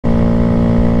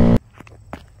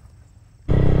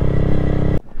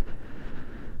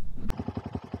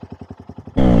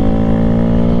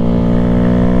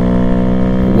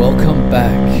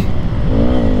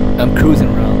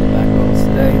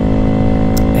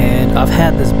I've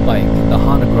had this bike, the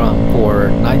Honda Grom,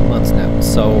 for 9 months now,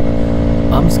 so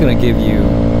I'm just gonna give you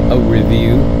a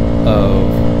review of,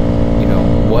 you know,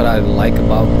 what I like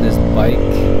about this bike.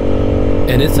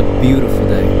 And it's a beautiful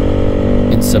day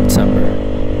in September.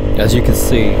 As you can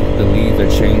see, the leaves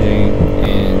are changing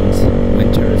and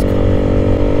winter is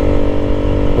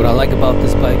coming. What I like about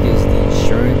this bike is the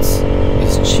insurance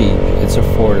is cheap, it's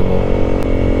affordable.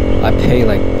 I pay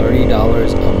like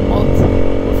 $30 a month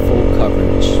for full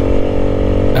coverage.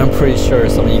 And I'm pretty sure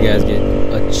some of you guys get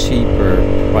a cheaper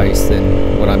price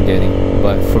than what I'm getting.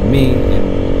 But for me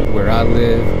and where I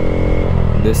live,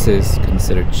 this is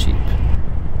considered cheap.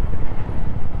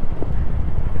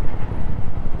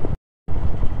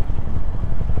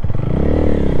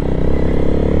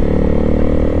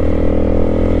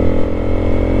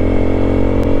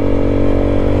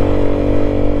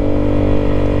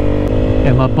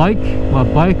 And my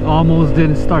bike almost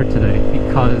didn't start today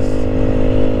because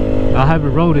I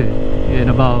haven't rode it in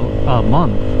about a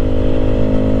month.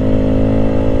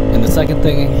 And the second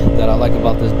thing that I like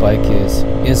about this bike is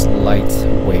it's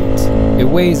lightweight. It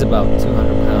weighs about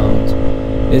 200 pounds.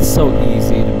 It's so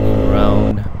easy to move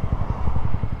around.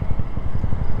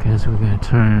 Guess we're gonna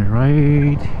turn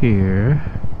right here.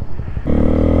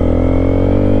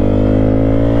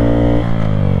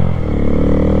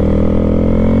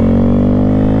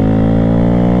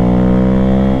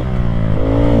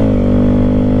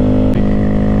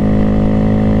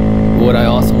 What I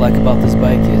also like about this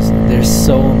bike is there's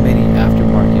so many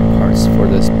aftermarket parts for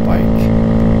this bike.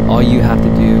 All you have to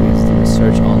do is do a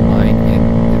search online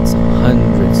and it's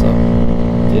hundreds of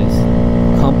just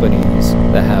companies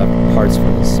that have parts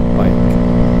for this bike.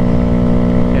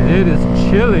 And it is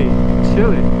chilly.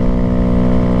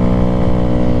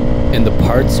 And the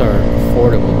parts are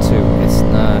affordable too. It's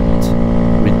not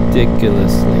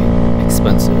ridiculously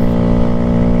expensive.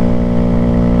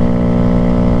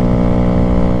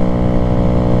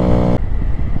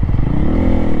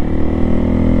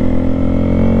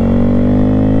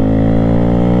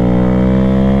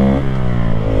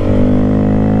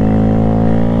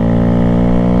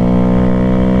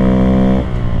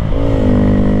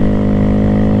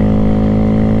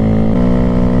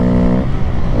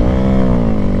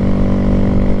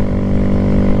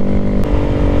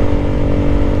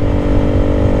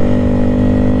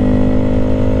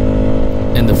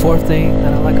 And the fourth thing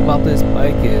that I like about this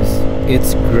bike is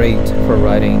it's great for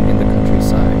riding in the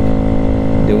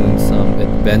countryside, doing some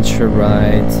adventure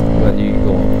rides, whether you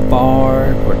go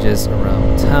far or just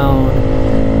around town.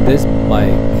 This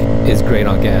bike is great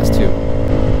on gas too.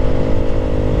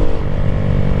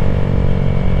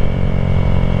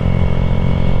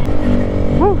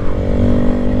 Woo.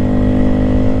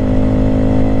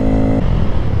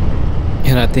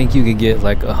 And I think you could get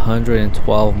like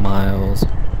 112 miles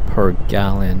per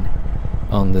gallon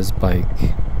on this bike.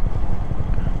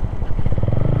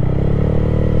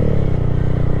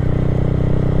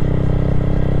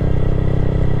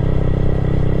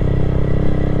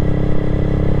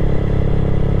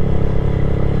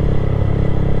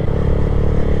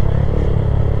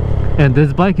 And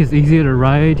this bike is easier to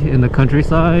ride in the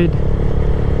countryside,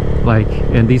 like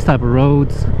in these type of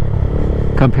roads,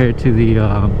 compared to the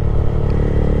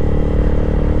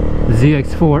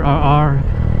ZX4RR,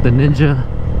 the Ninja.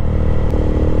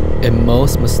 And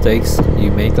most mistakes you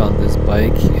make on this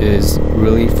bike is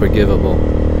really forgivable.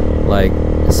 Like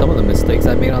some of the mistakes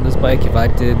I made on this bike, if I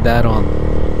did that on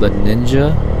the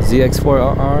Ninja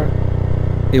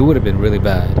ZX4RR, it would have been really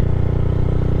bad.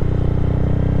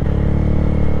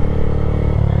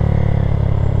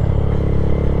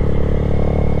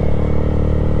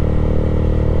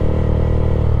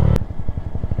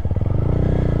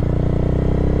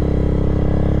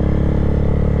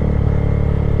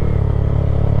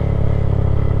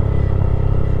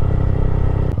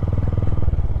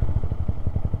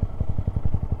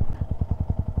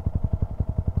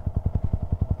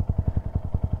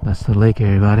 That's the lake,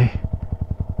 everybody.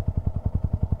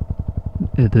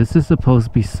 This is supposed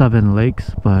to be 7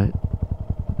 lakes, but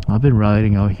I've been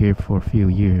riding out here for a few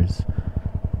years,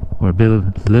 or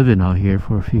been living out here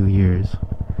for a few years.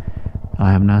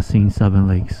 I have not seen 7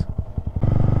 lakes.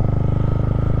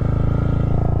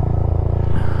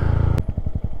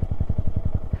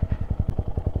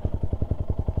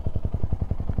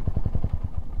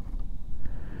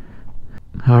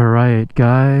 Alright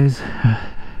guys,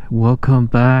 welcome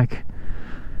back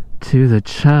to the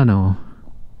channel.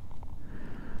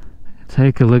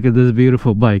 Take a look at this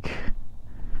beautiful bike.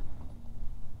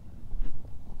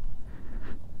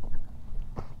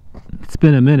 It's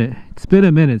been a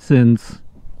minute since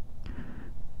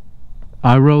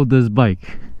I rode this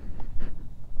bike.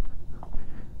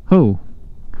 Oh,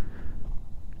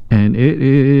 and it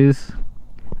is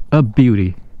a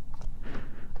beauty.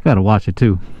 Gotta watch it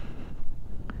too.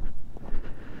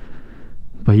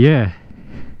 But yeah,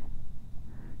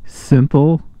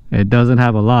 simple. It doesn't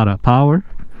have a lot of power,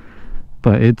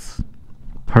 but it's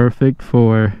perfect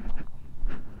for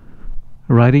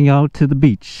riding out to the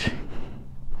beach.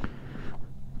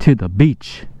 To the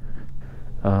beach.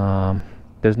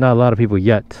 There's not a lot of people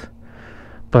yet,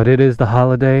 but it is the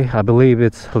holiday. I believe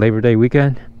it's Labor Day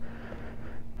weekend.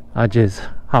 I just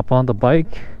hop on the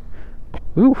bike.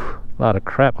 Ooh, a lot of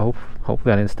crap.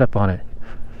 Hopefully I didn't step on it.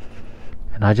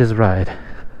 And I just ride.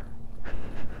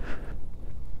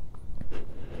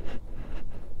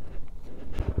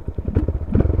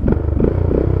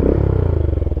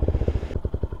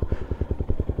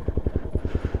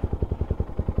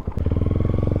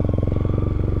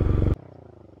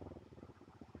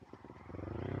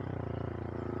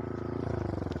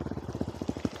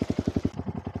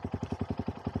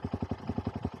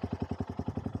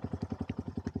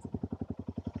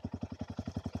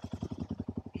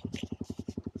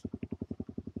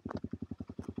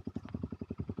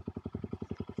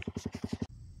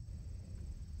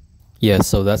 Yeah,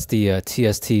 so that's the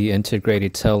TST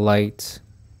integrated tail light.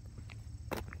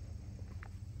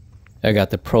 I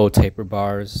got the Pro taper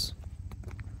bars.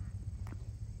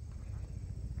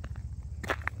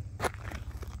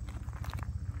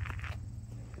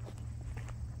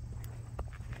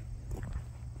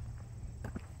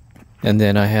 And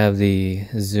then I have the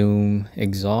Zoom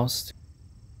exhaust.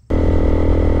 And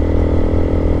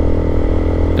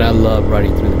I love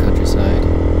riding through the countryside.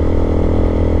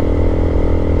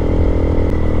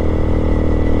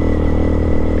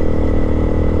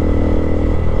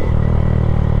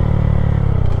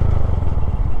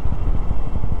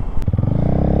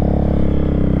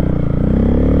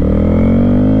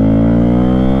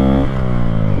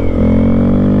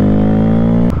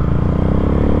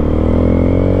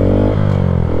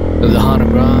 The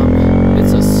Grom,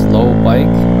 it's a slow bike,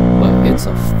 but it's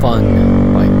a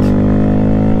fun bike.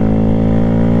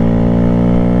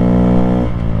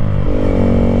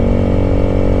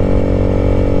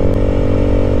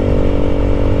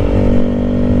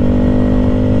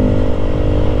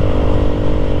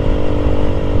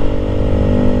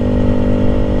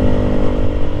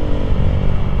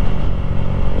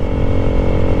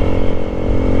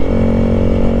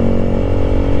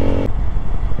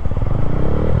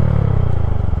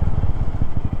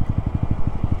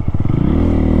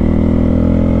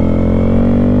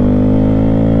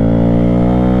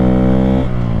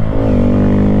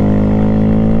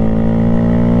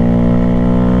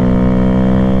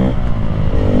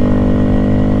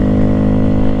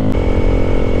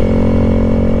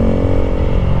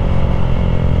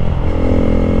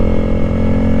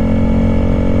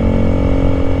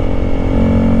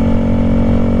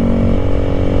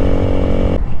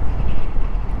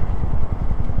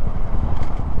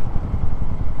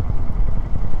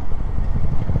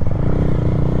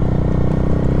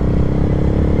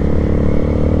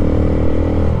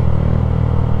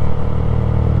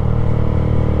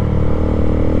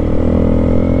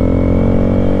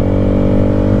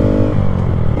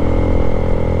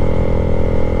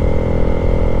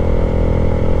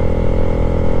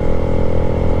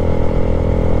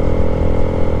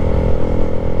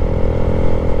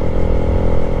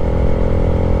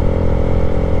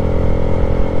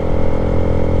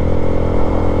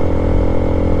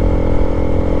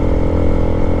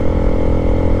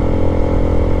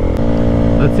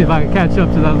 Let's see if I can catch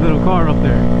up to that little car up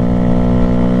there.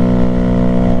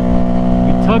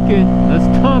 We tucking. Let's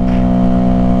tuck.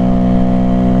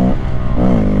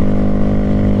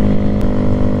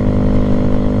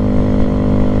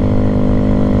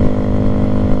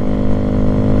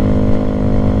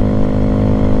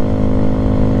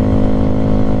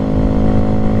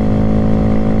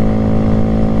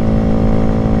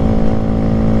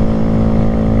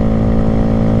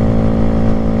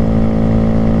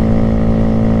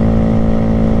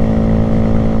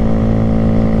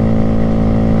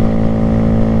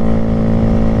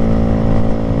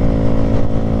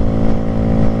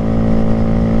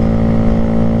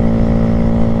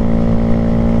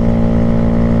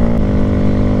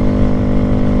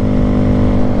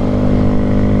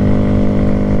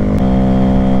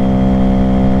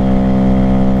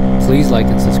 Please like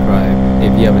and subscribe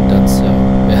if you haven't done so.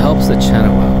 It helps the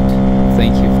channel out.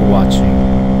 Thank you for watching.